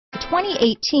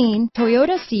2018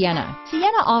 Toyota Sienna.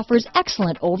 Sienna offers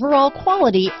excellent overall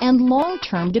quality and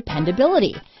long-term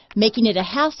dependability, making it a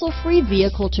hassle-free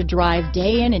vehicle to drive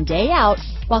day in and day out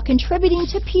while contributing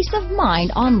to peace of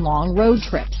mind on long road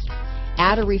trips.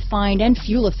 Add a refined and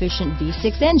fuel-efficient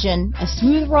V6 engine, a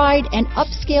smooth ride, and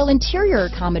upscale interior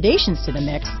accommodations to the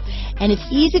mix, and it's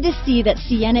easy to see that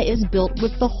Sienna is built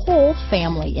with the whole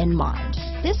family in mind.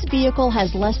 This vehicle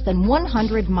has less than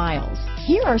 100 miles.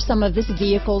 Here are some of this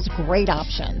vehicle's great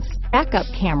options: backup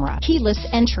camera, keyless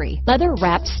entry,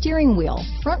 leather-wrapped steering wheel,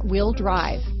 front-wheel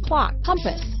drive, clock,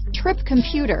 compass, trip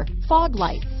computer, fog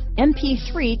lights,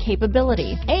 MP3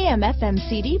 capability, AM/FM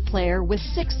CD player with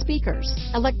 6 speakers,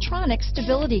 electronic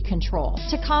stability control,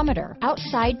 tachometer,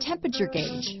 outside temperature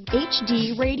gauge,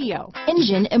 HD radio,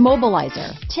 engine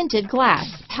immobilizer, tinted glass,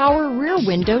 power rear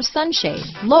window sunshade,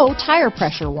 low tire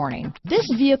pressure warning. This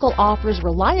vehicle offers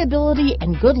reliability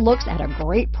and good looks at a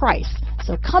great price.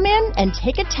 So come in and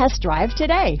take a test drive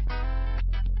today.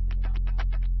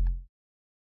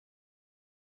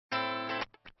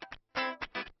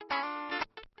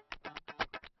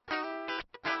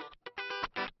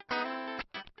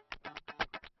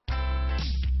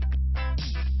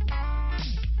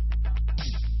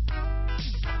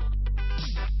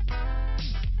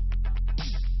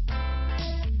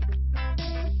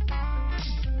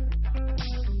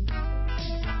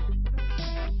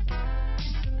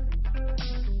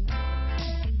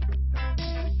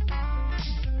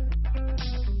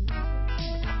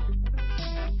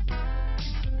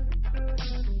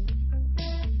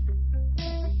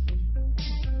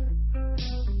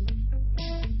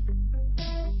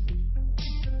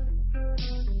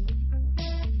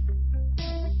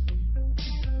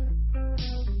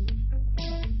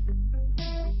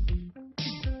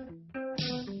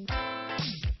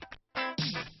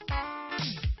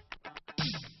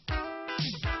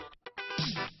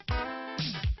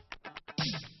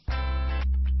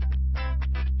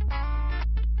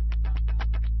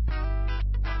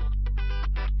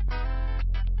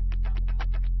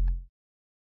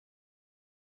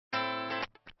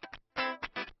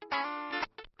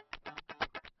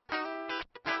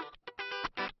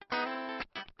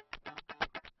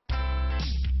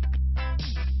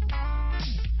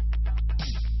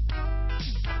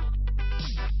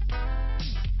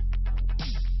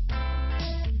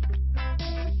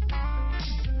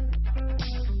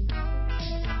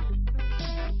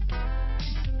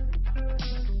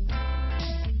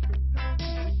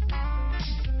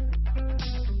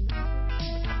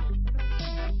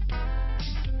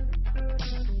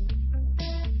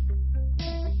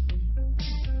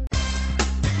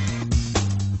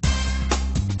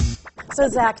 So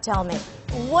Zach, tell me,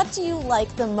 what do you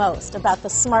like the most about the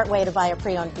smart way to buy a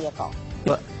pre-owned vehicle?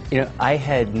 Well, I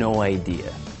had no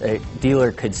idea a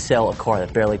dealer could sell a car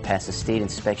that barely passed a state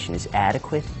inspection as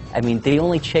adequate. I mean, they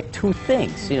only check 2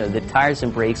 things. The tires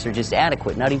and brakes are just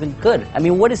adequate, not even good. I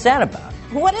mean, what is that about?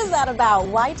 What is that about?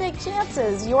 Why take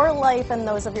chances? Your life and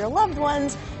those of your loved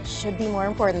ones should be more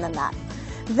important than that.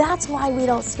 That's why we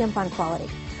don't skimp on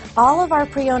quality. All of our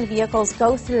pre-owned vehicles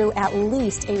go through at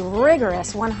least a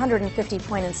rigorous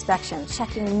 150-point inspection,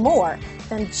 checking more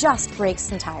than just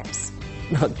brakes and tires.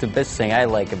 The best thing I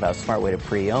like about Smart Way to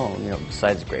Pre-Own,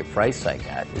 besides the great price I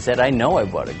got, is that I know I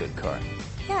bought a good car.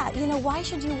 Yeah, why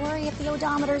should you worry if the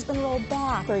odometer's been rolled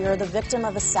back, or you're the victim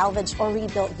of a salvaged or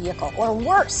rebuilt vehicle, or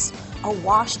worse, a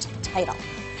washed title?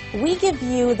 We give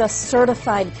you the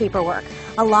certified paperwork,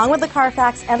 along with the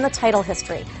Carfax and the title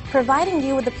history, providing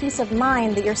you with the peace of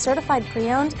mind that your certified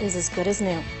pre-owned is as good as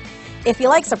new. If you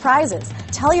like surprises,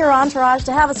 tell your entourage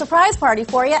to have a surprise party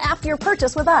for you after your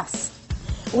purchase with us.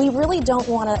 We really don't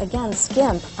want to, again,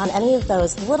 skimp on any of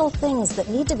those little things that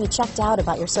need to be checked out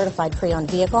about your certified pre-owned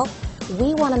vehicle.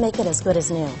 We want to make it as good as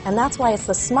new, and that's why it's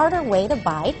the smarter way to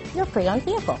buy your pre-owned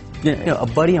vehicle. A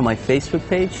buddy on my Facebook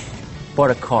page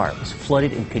bought a car, was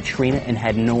flooded in Katrina, and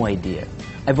had no idea.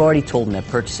 I've already told him that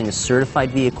purchasing a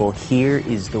certified vehicle here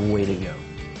is the way to go.